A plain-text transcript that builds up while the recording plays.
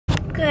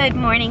Good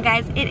morning,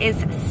 guys. It is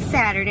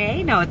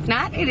Saturday. No, it's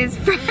not. It is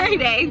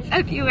Friday,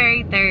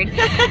 February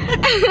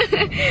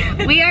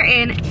 3rd. We are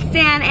in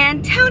San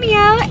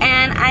Antonio,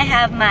 and I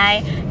have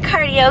my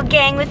cardio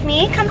gang with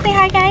me. Come say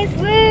hi, guys.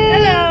 Woo!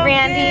 Hello.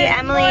 Randy,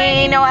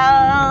 Emily,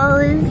 Noelle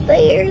is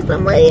there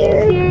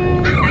somewhere.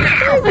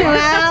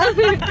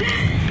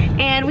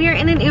 And we are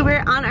in an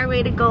Uber on our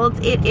way to Gold's.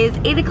 It is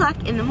 8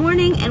 o'clock in the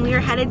morning, and we are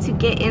headed to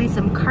get in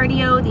some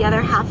cardio. The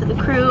other half of the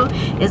crew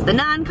is the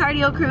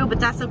non-cardio crew, but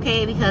that's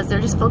okay because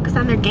they're just focused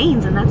on their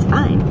gains, and that's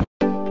fine.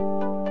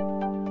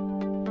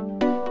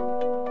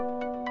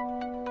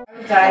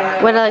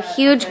 What a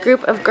huge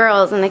group of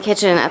girls in the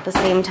kitchen at the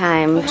same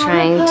time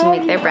trying to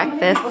make their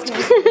breakfast.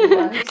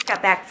 Just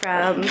got back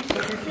from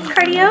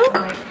cardio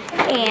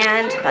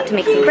and about to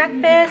make some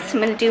breakfast. I'm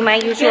gonna do my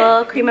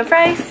usual cream of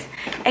rice,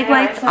 egg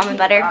whites, almond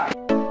butter.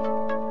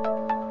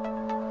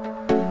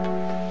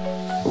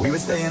 We were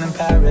staying in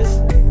Paris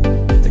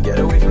to get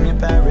away from your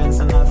parents,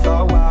 and I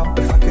thought, wow,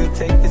 if I could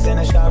take this in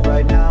a shot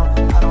right now,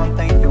 I don't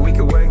think that we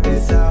could work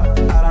this out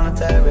on the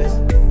terrace.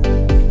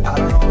 I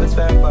don't know if it's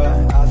fair, but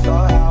I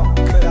thought, how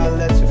could I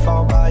let you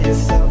fall by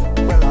yourself?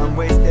 Well, I'm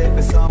wasted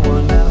for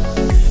someone else.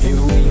 Here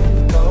we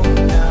go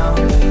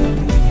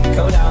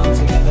down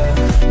together.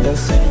 They'll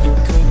say you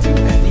could do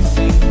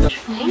anything.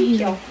 Thank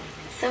you.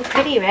 So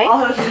pretty, right?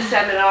 I'll host a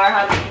seminar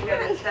how to keep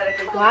an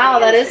aesthetic. Wow,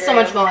 that is so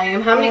much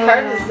volume. How many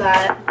cards is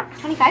that?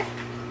 25.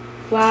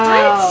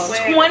 Wow.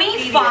 What?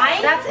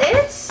 25? That's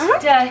it?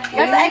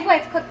 There's egg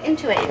whites cooked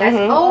into it, you guys.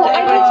 Oh,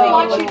 I Everyone's want to making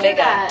watch look you do bigger.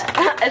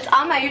 that. It's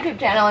on my YouTube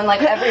channel and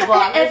like every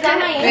vlog. It's on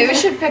my Maybe we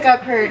should pick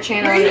up her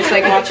channel and just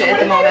like watch it at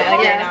the moment, like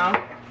right now.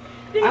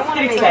 I want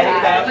to make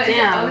that.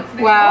 Damn.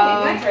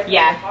 Wow.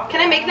 Yeah. Can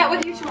I make that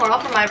with you tomorrow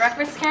for my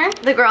breakfast, Karen?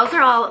 The girls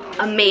are all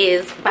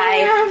amazed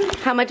by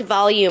how much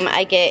volume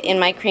I get in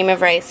my cream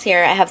of rice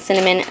here. I have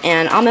cinnamon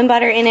and almond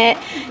butter in it.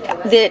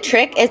 The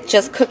trick is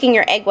just cooking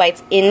your egg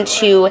whites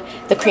into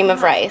the cream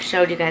of rice.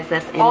 Showed you guys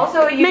this in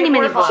Also, many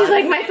vlogs. She's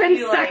like, my friends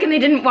suck and they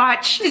didn't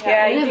watch.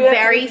 Yeah, I have a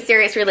very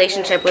serious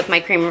relationship with my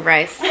cream of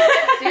rice.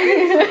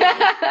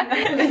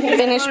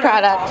 Finished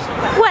product.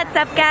 What's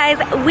up, guys?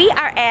 We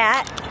are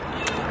at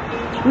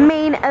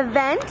Main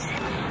Event,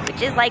 which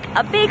is like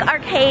a big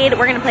arcade.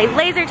 We're gonna play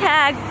laser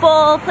tag,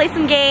 bowl, play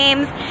some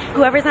games.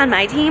 Whoever's on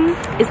my team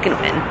is gonna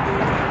win.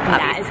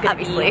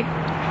 Obviously.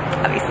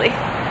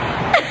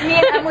 Me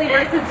and Emily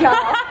versus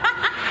y'all.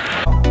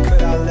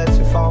 Could I let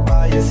you fall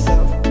by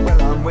yourself?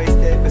 Well, I'm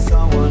wasted for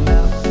someone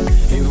else.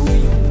 Here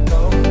we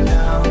go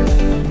down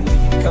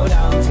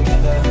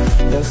together.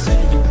 They'll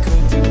say you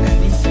could do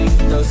anything.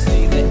 They'll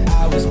say that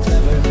I was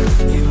clever.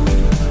 Here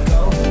we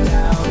go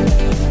down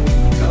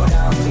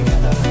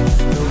together.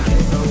 We'll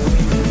get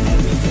away with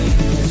everything.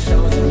 It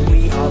shows that we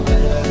are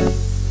better.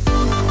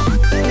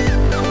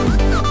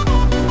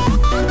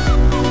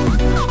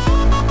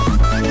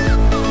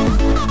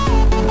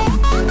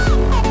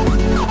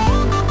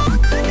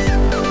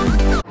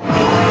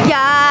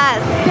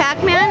 Yes,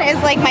 Pac-Man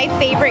is like my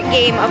favorite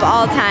game of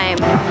all time.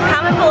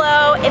 Comment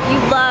below if you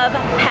love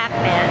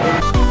Pac-Man.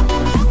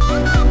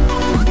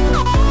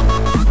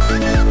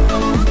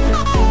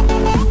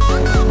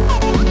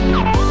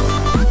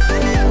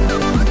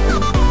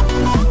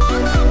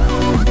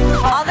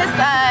 All this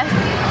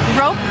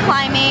rope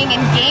climbing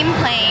and game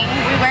playing,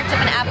 we worked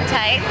up an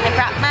appetite. I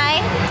brought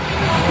my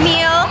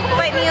meal.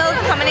 White meal's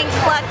coming in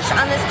clutch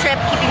on this trip,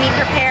 keeping me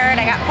prepared.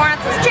 I got 4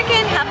 ounces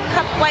chicken, half a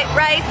cup white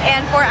rice,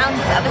 and 4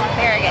 ounces of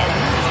asparagus.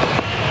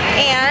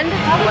 And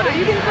What are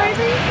you doing,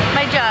 crazy?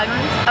 my jug,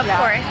 of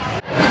course.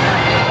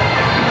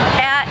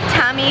 At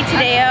Tommy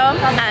Tadeo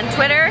on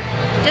Twitter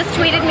just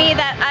tweeted me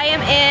that I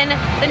am in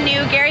the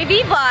new Gary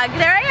V vlog.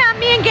 There I am,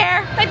 me and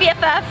Gare, my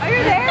BFF. Are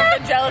you there?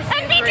 The jealousy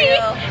is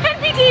real.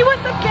 NPT,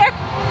 what's up, Gare?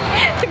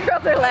 The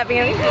girls are laughing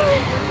at me.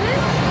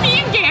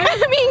 Me and Gare.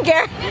 Me and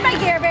Gare. My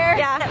Gare Bear.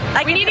 Yeah.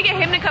 We need to get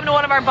him to come to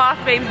one of our Boss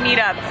Babes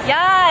meetups.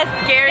 Yes.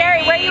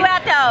 Gary. Where you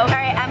at though?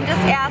 Alright,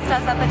 just asked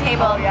us at the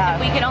table if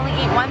we could only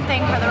eat one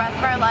thing for the rest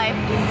of our life,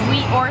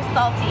 sweet or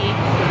salty.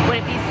 Would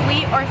it be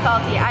sweet or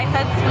salty? I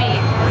said sweet.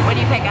 What do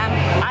you pick, Em?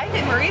 I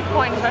think Marie's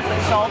point is especially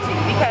salty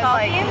because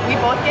like we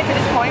both get to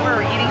this point where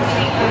we're eating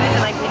sweet foods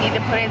and like we need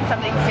to put in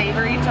something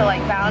savory to like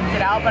balance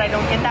it out, but I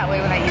don't get that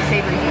way when I eat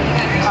savory food.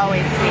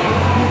 Always sweet.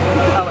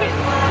 Always.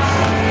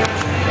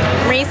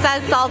 Marie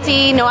says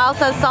salty, Noelle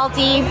says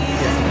salty.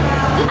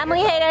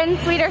 Emily Hayden,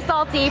 sweet or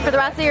salty for the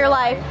rest of your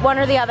life, one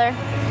or the other.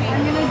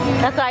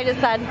 That's what I just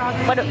said.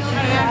 What?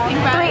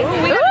 Three.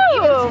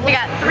 We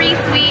got 3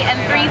 sweet and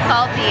 3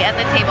 salty at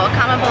the table.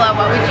 Comment below,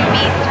 what would you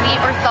be, sweet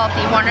or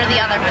salty, one or the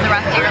other for the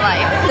rest of your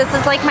life? This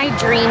is like my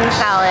dream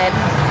salad.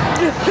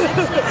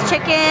 It's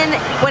chicken,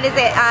 what is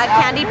it,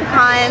 candied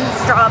pecans,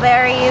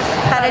 strawberries,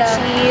 feta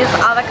cheese,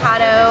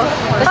 avocado.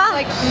 This is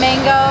like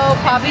mango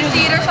poppy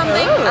seed or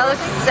something. That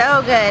looks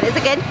so good. Is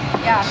it good?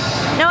 Yeah.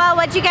 Noelle,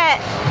 what'd you get?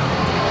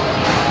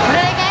 What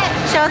did I get?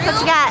 Show us what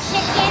you got.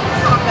 Chicken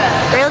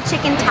tacos. Grilled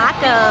chicken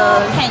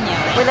tacos.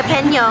 With a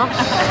peño.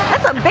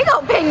 That's a big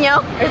old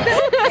peño.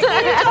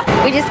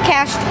 We just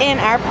cashed in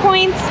our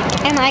points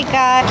and I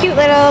got a cute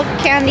little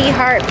candy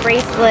heart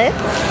bracelet. bracelets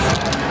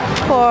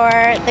for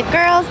the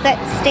girls that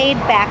stayed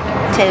back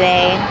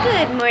today.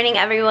 Good morning,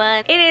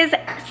 everyone. It is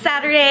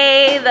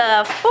Saturday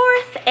the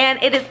 4th,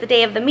 and it is the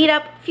day of the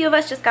meetup. A few of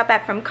us just got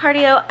back from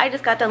cardio. I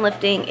just got done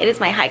lifting. It is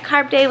my high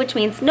carb day, which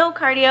means no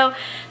cardio.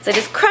 So I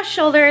just crushed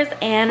shoulders,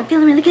 and I'm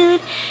feeling really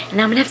good. And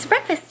now I'm gonna have some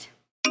breakfast.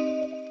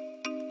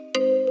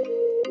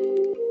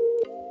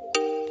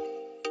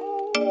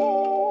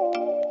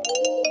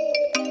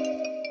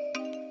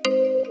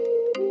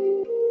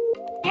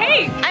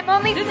 I'm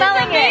only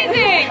smelling it.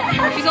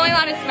 She's only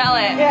allowed to smell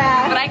it.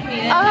 Yeah. But I can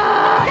eat it.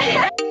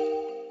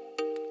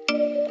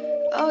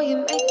 Oh, you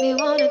make me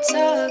wanna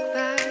talk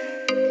back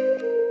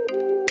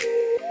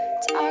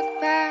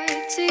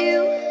to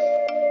you.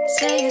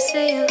 Say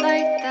it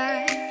like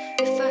that.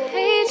 If I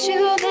hate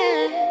you,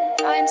 then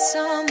find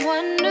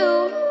someone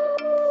new.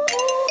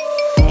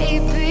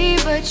 Baby,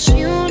 but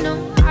you know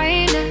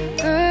I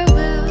never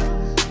will.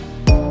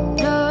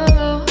 No,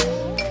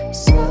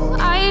 so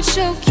I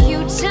choke you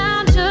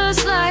down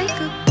just like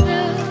a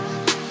pill.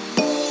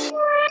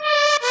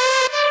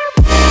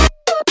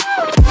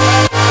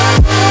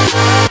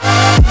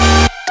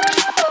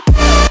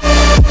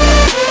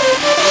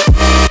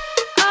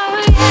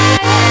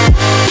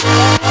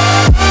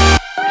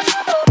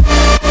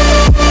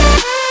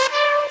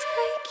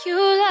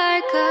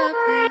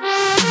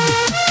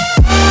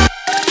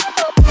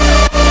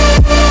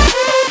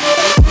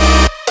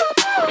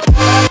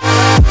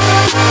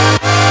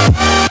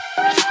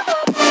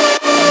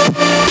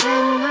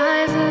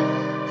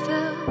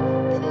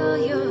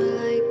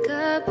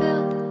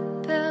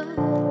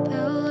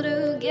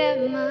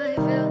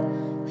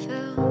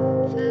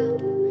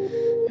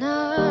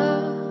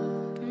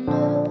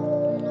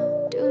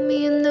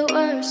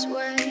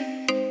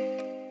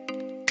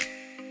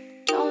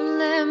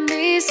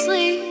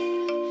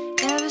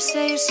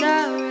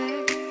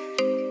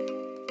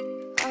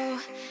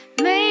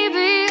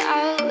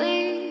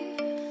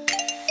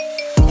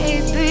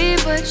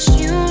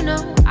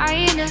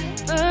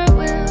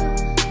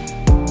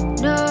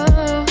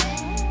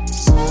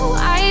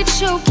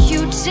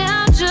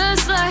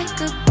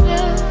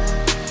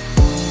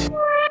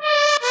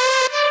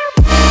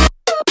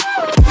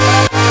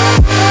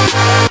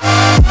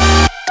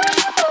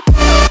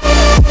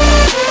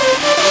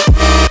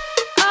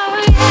 Oh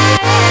yeah,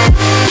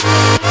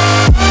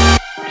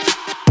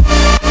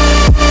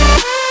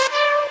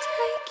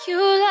 take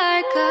you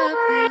like a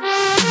pill.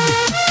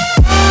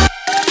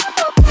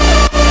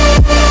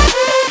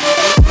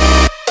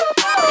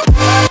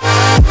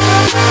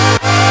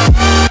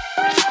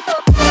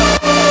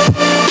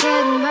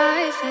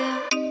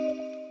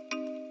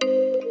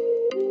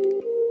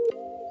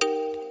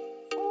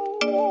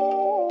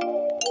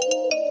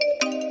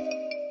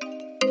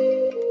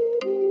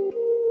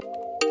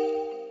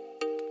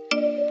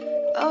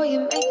 Oh, you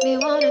make me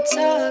wanna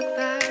talk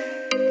back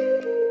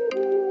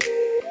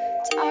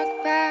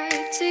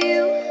to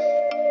you.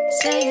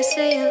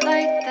 Say it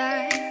like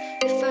that.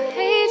 If I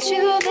hate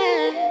you,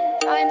 then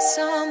find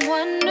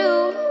someone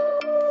new.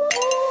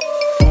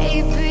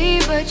 Baby,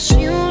 but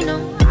you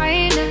know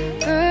I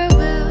never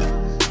will.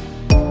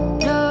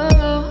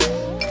 No,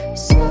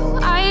 so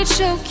I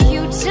choke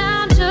you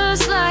down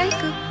just like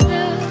a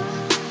pill.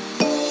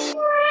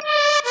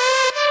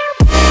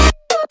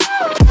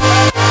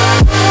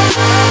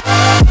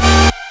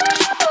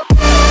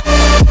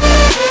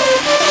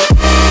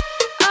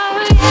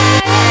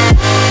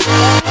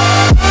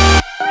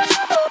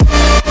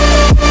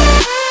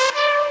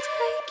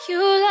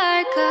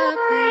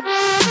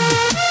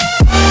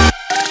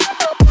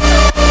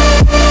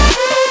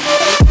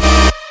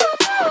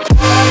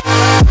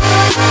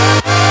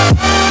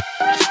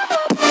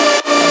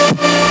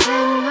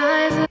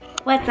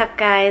 What's up,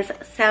 guys?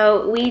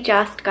 So we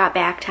just got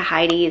back to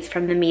Heidi's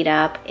from the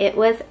meetup. It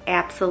was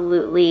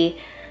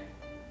absolutely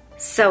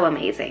so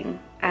amazing.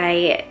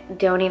 I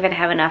don't even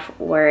have enough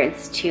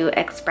words to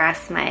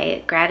express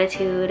my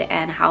gratitude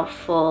and how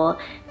full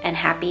and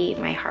happy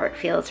my heart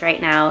feels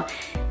right now.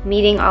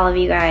 Meeting all of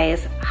you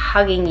guys,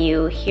 hugging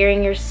you,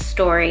 hearing your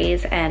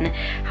stories and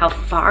how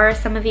far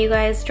some of you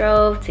guys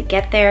drove to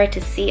get there,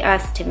 to see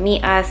us, to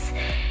meet us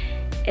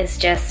is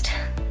just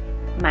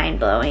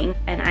mind-blowing.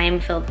 And I am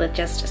filled with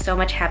just so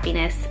much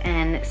happiness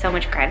and so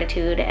much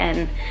gratitude,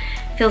 and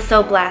feel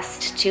so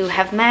blessed to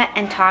have met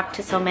and talked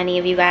to so many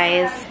of you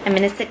guys. I'm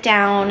gonna sit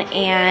down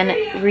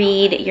and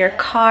read your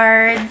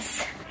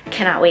cards.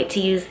 Cannot wait to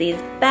use these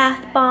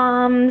bath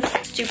bombs.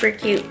 Super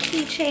cute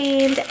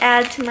keychain to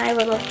add to my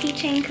little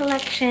keychain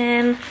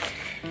collection.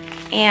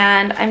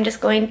 And I'm just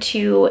going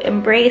to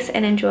embrace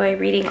and enjoy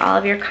reading all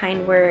of your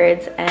kind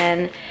words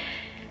and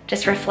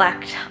just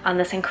reflect on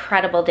this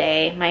incredible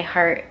day. My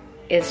heart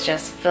is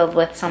just filled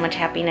with so much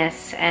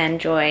happiness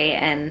and joy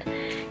and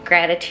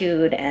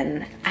gratitude,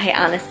 and I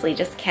honestly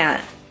just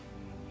can't.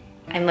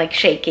 I'm like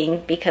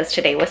shaking because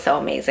today was so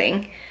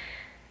amazing.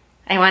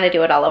 I want to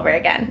do it all over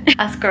again.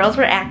 Us girls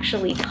were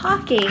actually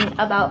talking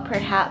about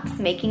perhaps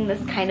making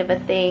this kind of a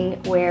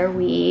thing where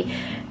we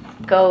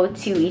go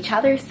to each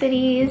other's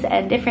cities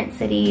and different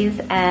cities,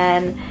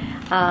 and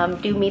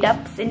do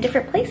meetups in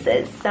different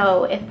places.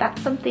 So if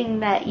that's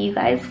something that you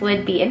guys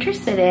would be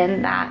interested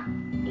in, that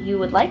you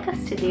would like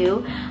us to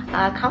do,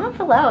 comment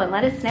below and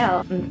let us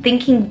know. I'm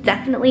thinking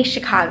definitely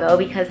Chicago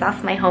because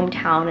that's my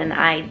hometown, and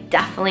I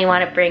definitely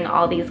want to bring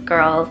all these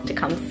girls to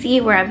come see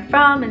where I'm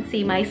from and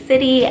see my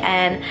city.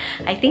 And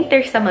I think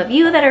there's some of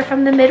you that are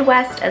from the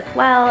Midwest as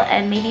well,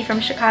 and maybe from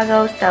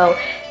Chicago, so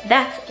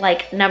that's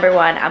like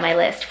 #1 on my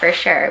list for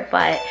sure.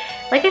 But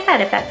like I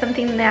said, if that's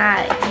something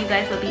that you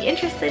guys would be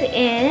interested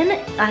in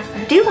us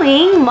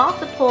doing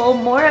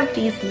more of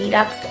these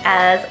meetups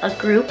as a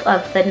group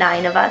of the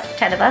 9 of us,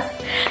 10 of us,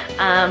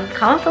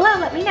 comment below,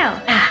 let me know.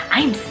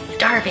 I'm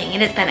starving. It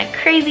has been a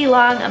crazy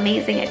long,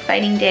 amazing,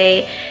 exciting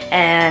day,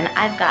 and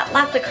I've got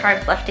lots of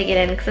carbs left to get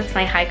in because it's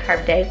my high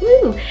carb day.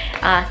 Woo!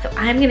 So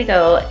I'm gonna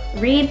go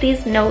read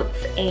these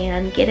notes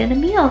and get in a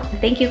meal.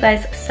 Thank you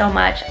guys so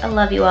much. I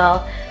love you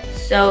all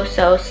so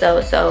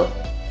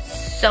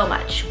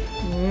much.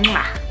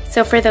 Mwah.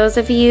 So for those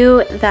of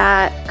you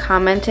that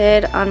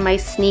commented on my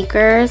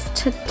sneakers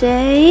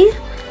today,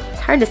 it's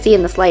hard to see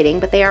in this lighting,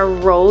 but they are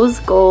rose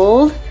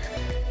gold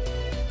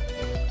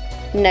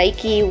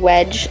Nike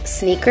wedge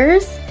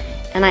sneakers,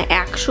 and I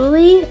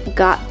actually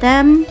got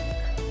them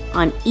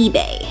on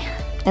eBay.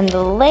 And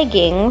the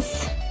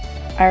leggings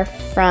are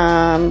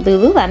from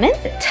Lululemon.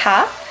 The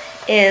top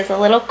is a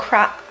little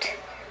cropped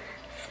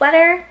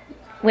sweater,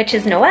 which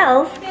is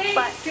Noelle's.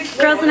 But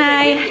girls and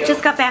I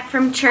just got back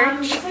from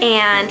church,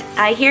 and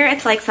I hear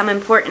it's like some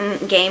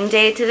important game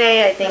day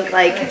today. I think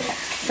like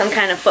some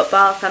kind of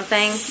football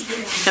something.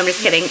 No, I'm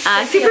just kidding.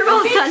 Super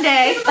Bowl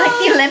Sunday, like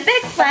the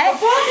Olympics, but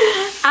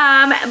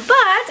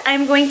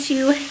I'm going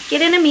to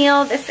get in a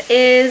meal. This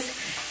is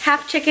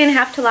half chicken,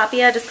 half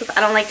tilapia, just because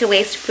I don't like to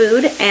waste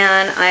food,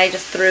 and I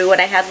just threw what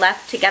I had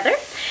left together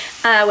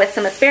with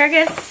some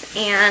asparagus,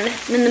 and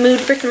I'm in the mood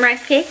for some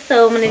rice cakes,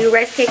 so I'm going to do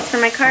rice cakes for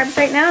my carbs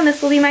right now, and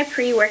this will be my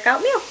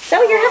pre-workout meal.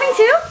 So you're having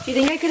two? Do you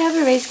think I could have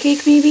a rice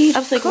cake maybe?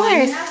 Of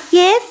course.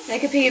 Yes. I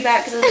could pay you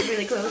back because it was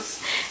really close.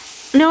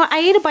 No, I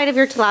ate a bite of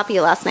your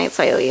tilapia last night,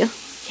 so I owe you.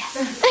 Yes.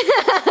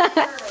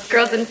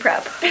 Girls in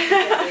prep.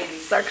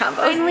 This is our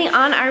combo. Finally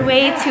on our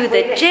way to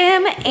the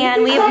gym,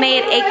 and we've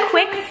made a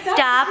quick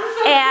stop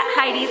at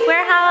Heidi's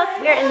warehouse.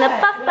 We're in the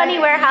Buff Bunny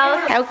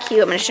warehouse. How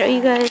cute. I'm going to show you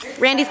guys.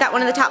 Randy's got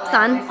one of the tops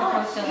on.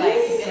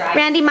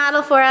 Randy,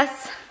 model for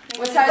us.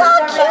 So cute.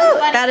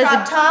 That is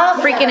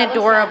freaking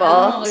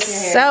adorable.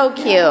 So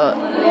cute.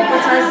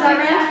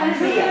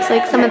 It's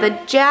like some of the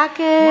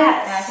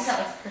jackets.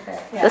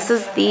 This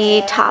is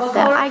the top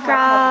that I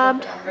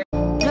grabbed.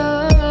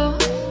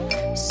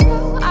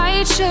 So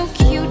I choke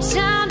you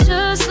down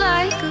just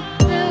like a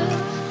pill.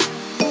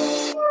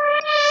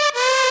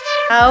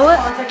 How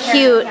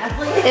cute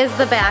is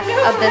the back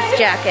of this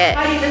jacket?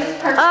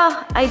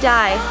 Oh, I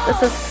die.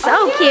 This is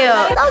so cute.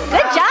 Oh,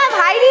 good job,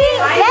 Heidi.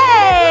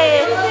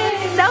 Yay.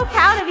 So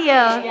proud of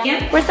you.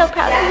 We're so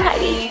proud of you,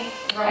 Heidi.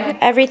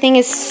 Everything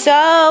is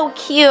so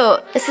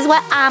cute. This is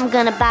what I'm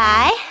gonna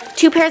buy.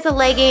 2 pairs of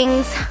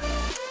leggings,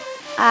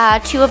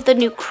 2 of the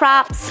new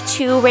crops,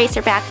 2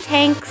 racerback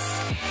tanks,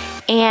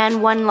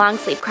 and 1 long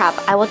sleeve crop.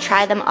 I will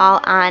try them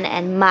all on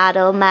and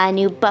model my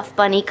new Buff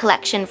Bunny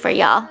collection for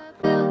y'all.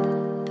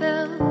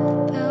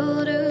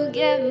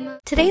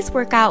 Today's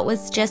workout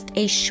was just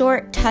a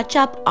short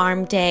touch-up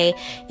arm day.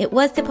 It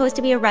was supposed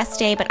to be a rest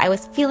day, but I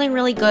was feeling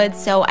really good,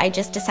 so I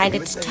just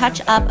decided to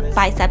touch up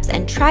biceps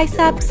and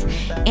triceps,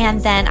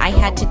 and then I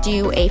had to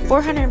do a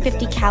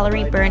 450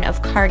 calorie burn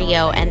of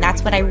cardio, and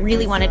that's what I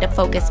really wanted to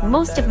focus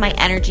most of my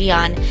energy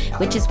on,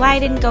 which is why I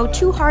didn't go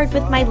too hard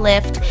with my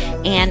lift,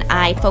 and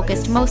I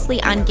focused mostly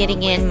on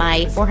getting in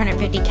my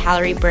 450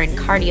 calorie burn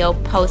cardio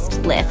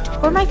post-lift.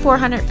 For my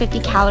 450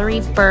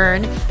 calorie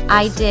burn,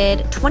 I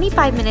did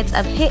 25 minutes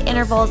of HIIT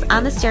intervals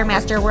on the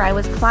Stairmaster where I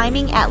was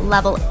climbing at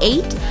level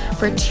 8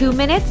 for 2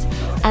 minutes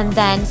and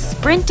then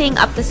sprinting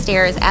up the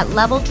stairs at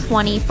level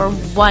 20 for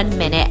 1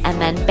 minute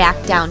and then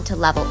back down to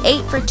level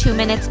 8 for 2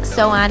 minutes,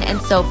 so on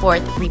and so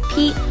forth.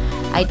 Repeat.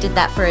 I did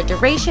that for a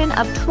duration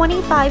of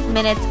 25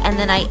 minutes and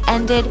then I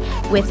ended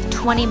with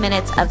 20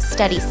 minutes of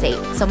steady state.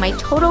 So my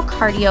total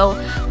cardio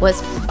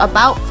was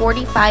about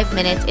 45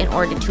 minutes in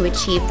order to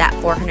achieve that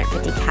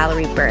 450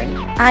 calorie burn.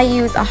 I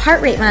use a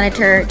heart rate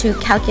monitor to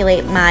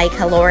calculate my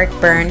caloric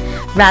burn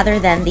rather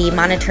than the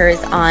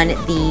monitors on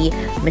the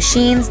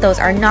machines. Those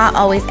are not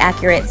always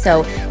accurate,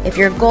 so if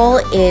your goal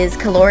is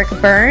caloric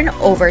burn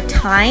over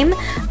time,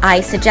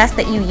 I suggest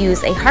that you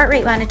use a heart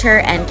rate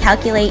monitor and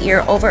calculate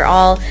your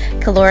overall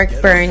caloric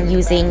burn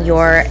using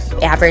your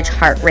average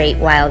heart rate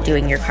while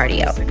doing your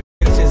cardio.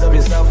 Pictures of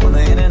yourself on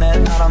the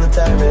internet, out on the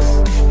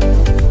terrace.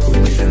 We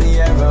live in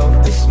the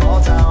arrow, this small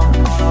town,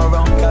 on our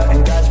own,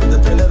 cutting guys with the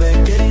thrill of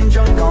it, getting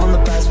drunk on the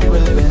past we were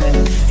living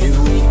in. If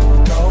we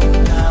go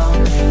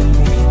down, then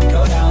we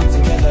go down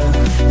together.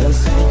 They'll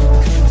say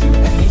you could do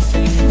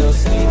anything, they'll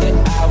say that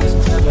I was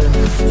clever.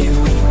 If we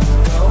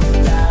go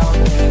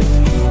down, then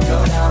we go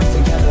down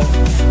together.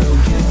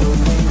 We'll get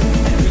away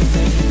with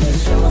everything that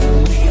shows that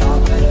we are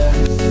better.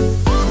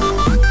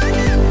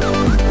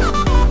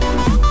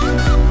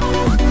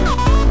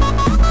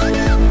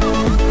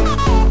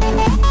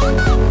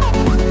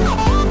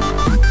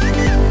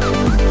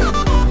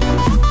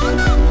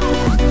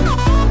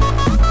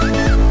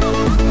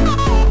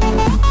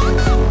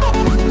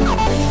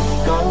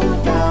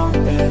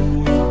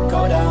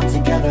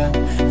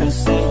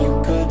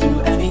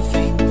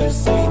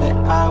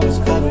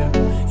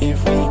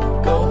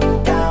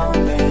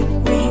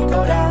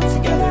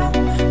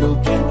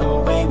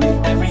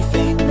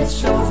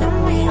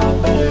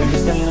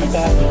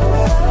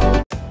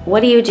 what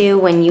do you do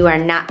when you are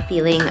not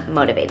feeling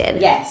motivated?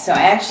 Yes, so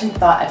I actually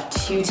thought of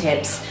 2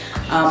 tips.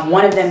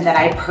 One of them that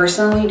I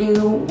personally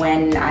do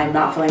when I'm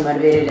not feeling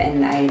motivated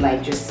and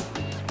I just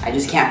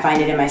can't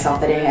find it in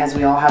myself that day, as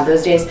we all have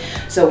those days.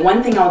 So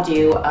one thing I'll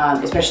do,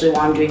 especially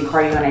while I'm doing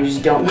cardio and I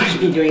just don't want to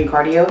be doing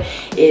cardio,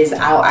 is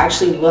I'll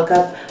actually look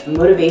up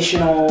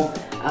motivational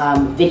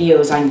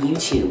videos on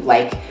YouTube,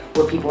 like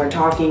where people are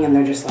talking and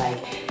they're just like,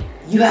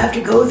 you have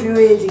to go through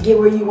it to get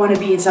where you want to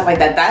be and stuff like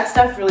that. That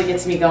stuff really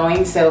gets me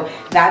going. So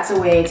that's a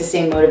way to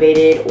stay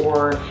motivated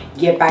or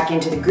get back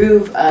into the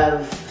groove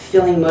of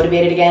feeling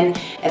motivated again.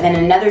 And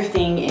then another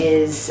thing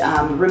is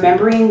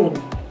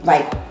remembering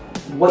like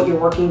what you're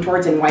working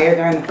towards and why you're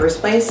there in the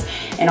first place.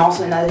 And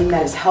also another thing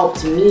that has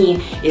helped me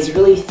is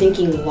really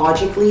thinking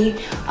logically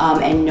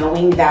and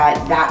knowing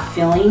that that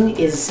feeling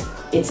is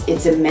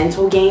it's a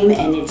mental game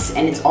and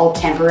it's all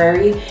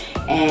temporary,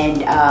 and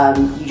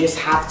you just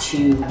have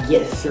to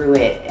get through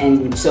it.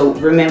 And so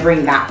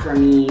remembering that for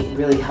me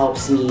really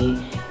helps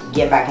me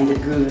get back into the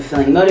groove of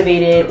feeling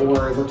motivated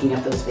or looking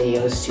up those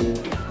videos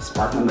to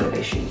spark my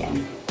motivation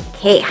again.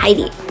 Okay,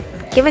 Heidi,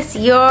 give us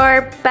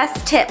your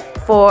best tip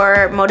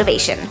for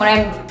motivation. When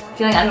I'm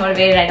feeling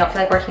unmotivated, I don't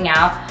feel like working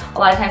out, a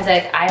lot of times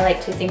I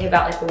like to think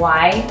about like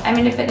why I'm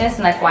into fitness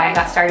and like why I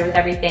got started with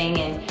everything.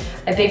 And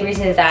a big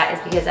reason of that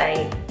is because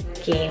I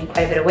gained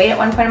quite a bit of weight at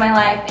one point in my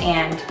life,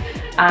 and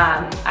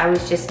I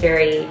was just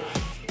very,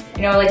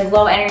 you know, like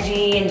low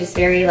energy and just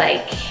very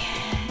like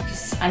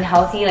just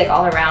unhealthy like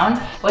all around.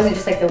 It wasn't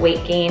just like the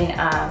weight gain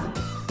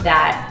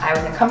that I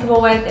wasn't comfortable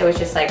with, it was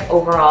just like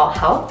overall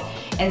health.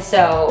 And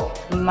so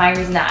my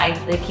reason that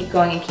I like keep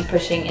going and keep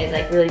pushing is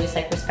like really just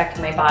like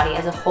respecting my body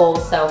as a whole.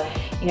 So,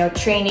 you know,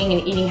 training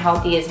and eating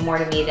healthy is more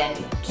to me than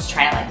just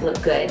trying to like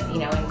look good, you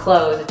know, in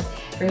clothes.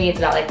 For me, it's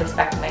about like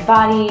respecting my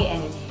body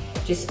and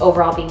just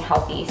overall being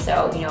healthy.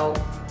 So, you know,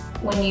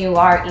 when you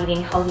are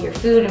eating healthier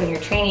food and when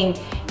you're training,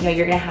 you know,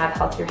 you're gonna have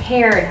healthier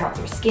hair and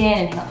healthier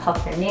skin and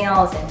healthier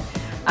nails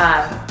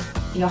and,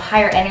 you know,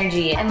 higher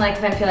energy. And like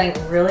if I'm feeling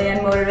really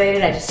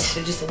unmotivated, I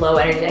just low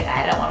energy, like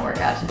I don't wanna work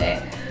out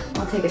today.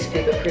 I'll take a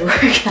scoop of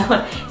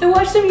pre-workout and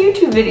watch some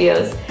YouTube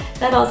videos.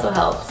 That also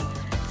helps.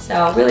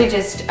 So really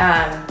just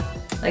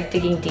like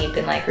digging deep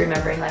and like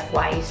remembering like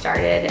why you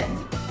started and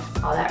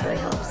all that really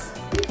helps.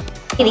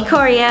 Kitty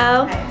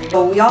choreo.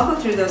 Well, we all go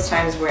through those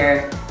times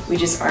where we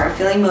just aren't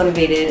feeling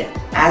motivated,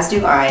 as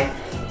do I.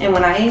 And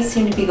when I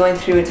seem to be going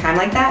through a time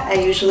like that,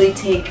 I usually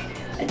take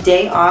a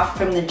day off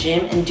from the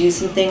gym and do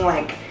something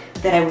like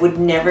that I would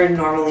never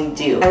normally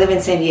do. I live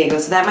in San Diego,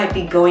 so that might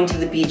be going to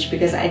the beach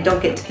because I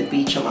don't get to the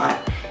beach a lot.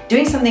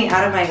 Doing something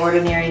out of my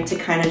ordinary to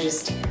kind of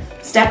just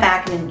step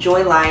back and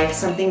enjoy life,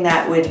 something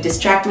that would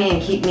distract me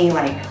and keep me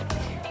like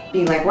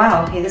being like,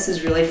 wow, hey, this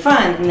is really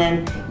fun. And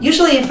then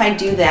usually if I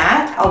do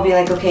that, I'll be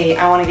like, okay,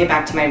 I want to get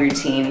back to my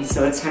routine,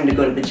 so it's time to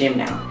go to the gym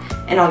now.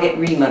 And I'll get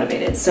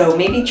re-motivated. So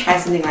maybe try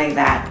something like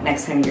that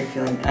next time you're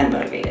feeling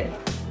unmotivated.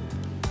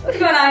 What's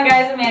going on,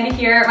 guys? Amanda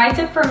here. My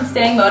tip for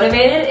staying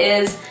motivated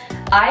is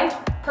I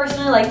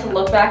personally like to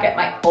look back at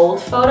my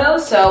old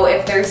photos. So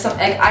if there's some,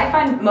 like I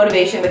find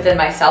motivation within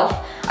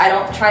myself. I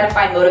don't try to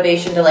find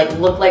motivation to like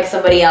look like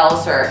somebody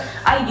else, or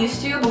I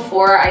used to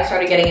before I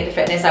started getting into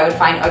fitness. I would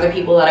find other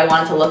people that I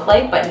wanted to look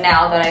like, but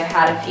now that I've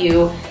had a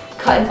few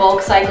cut and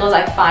bulk cycles,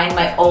 I find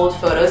my old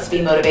photos to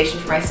be motivation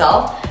for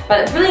myself. But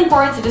it's really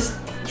important to just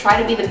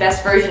try to be the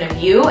best version of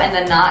you, and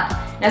then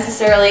not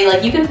necessarily,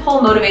 like you can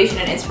pull motivation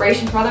and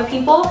inspiration from other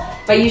people,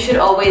 but you should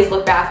always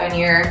look back on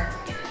your,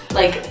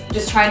 like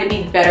just trying to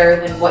be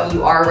better than what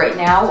you are right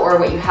now or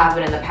what you have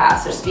been in the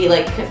past. So just be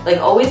like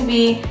always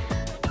be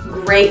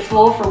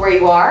grateful for where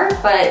you are,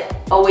 but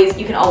always,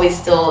 you can always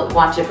still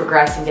want to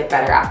progress and get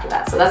better after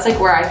that. So that's like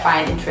where I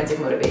find intrinsic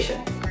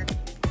motivation.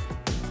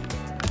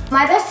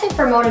 My best tip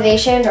for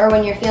motivation, or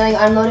when you're feeling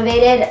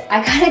unmotivated,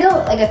 I kind of go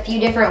like a few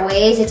different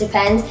ways. It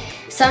depends.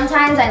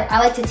 Sometimes I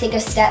like to take a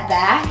step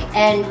back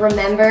and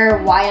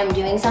remember why I'm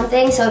doing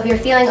something. So if you're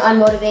feeling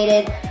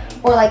unmotivated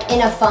or like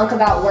in a funk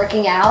about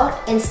working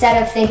out,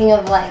 instead of thinking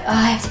of like, oh,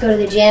 I have to go to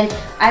the gym,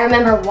 I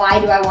remember, why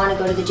do I want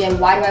to go to the gym?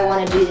 Why do I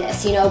want to do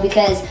this? You know,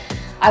 because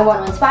I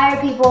want to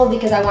inspire people,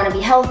 because I want to be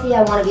healthy,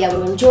 I want to be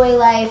able to enjoy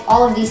life,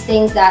 all of these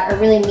things that are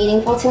really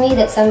meaningful to me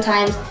that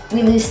sometimes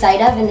we lose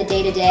sight of in the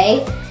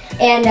day-to-day.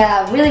 And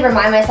really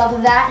remind myself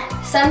of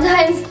that.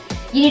 Sometimes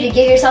you need to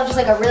give yourself just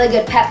like a really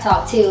good pep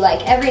talk too.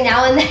 Like every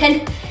now and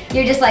then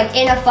you're just like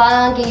in a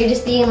funk and you're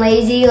just being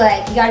lazy,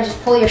 like you gotta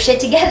just pull your shit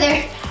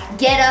together,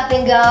 get up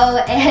and go,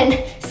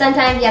 and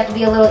sometimes you have to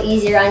be a little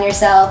easier on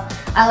yourself.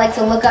 I like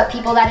to look up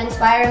people that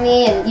inspire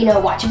me and, you know,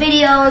 watch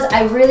videos.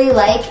 I really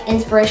like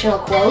inspirational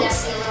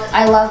quotes.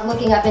 I love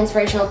looking up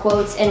inspirational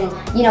quotes and,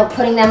 you know,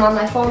 putting them on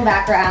my phone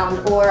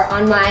background or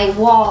on my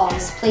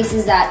walls,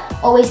 places that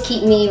always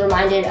keep me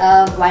reminded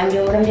of why I'm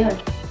doing what I'm doing.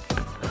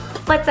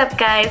 What's up,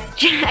 guys?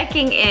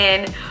 Checking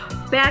in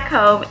back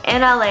home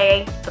in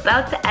LA,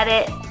 about to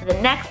edit the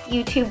next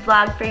YouTube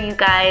vlog for you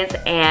guys,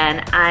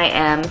 and I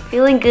am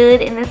feeling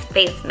good in this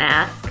face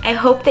mask. I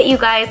hope that you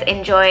guys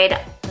enjoyed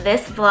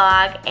this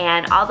vlog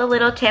and all the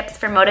little tips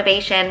for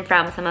motivation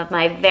from some of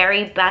my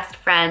very best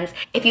friends.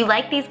 If you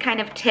like these kind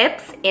of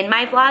tips in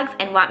my vlogs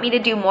and want me to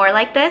do more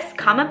like this,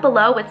 comment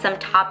below with some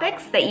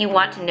topics that you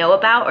want to know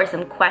about or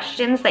some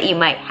questions that you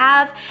might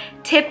have,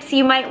 tips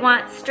you might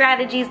want,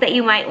 strategies that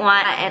you might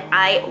want, and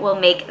I will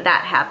make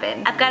that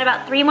happen. I've got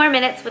about 3 more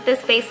minutes with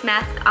this face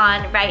mask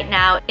on right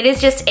now. It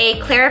is just a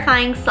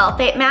clarifying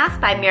sulfate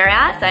mask by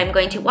Murad, so I'm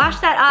going to wash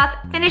that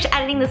off, finish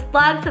editing this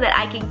vlog so that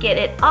I can get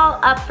it all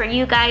up for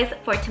you guys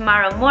for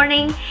tomorrow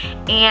morning.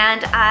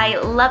 And I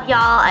love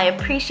y'all. I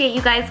appreciate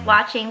you guys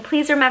watching.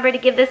 Please remember to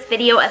give this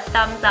video a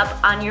thumbs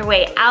up on your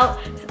way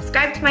out.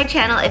 Subscribe to my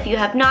channel if you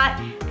have not,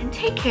 and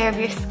take care of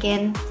your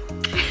skin.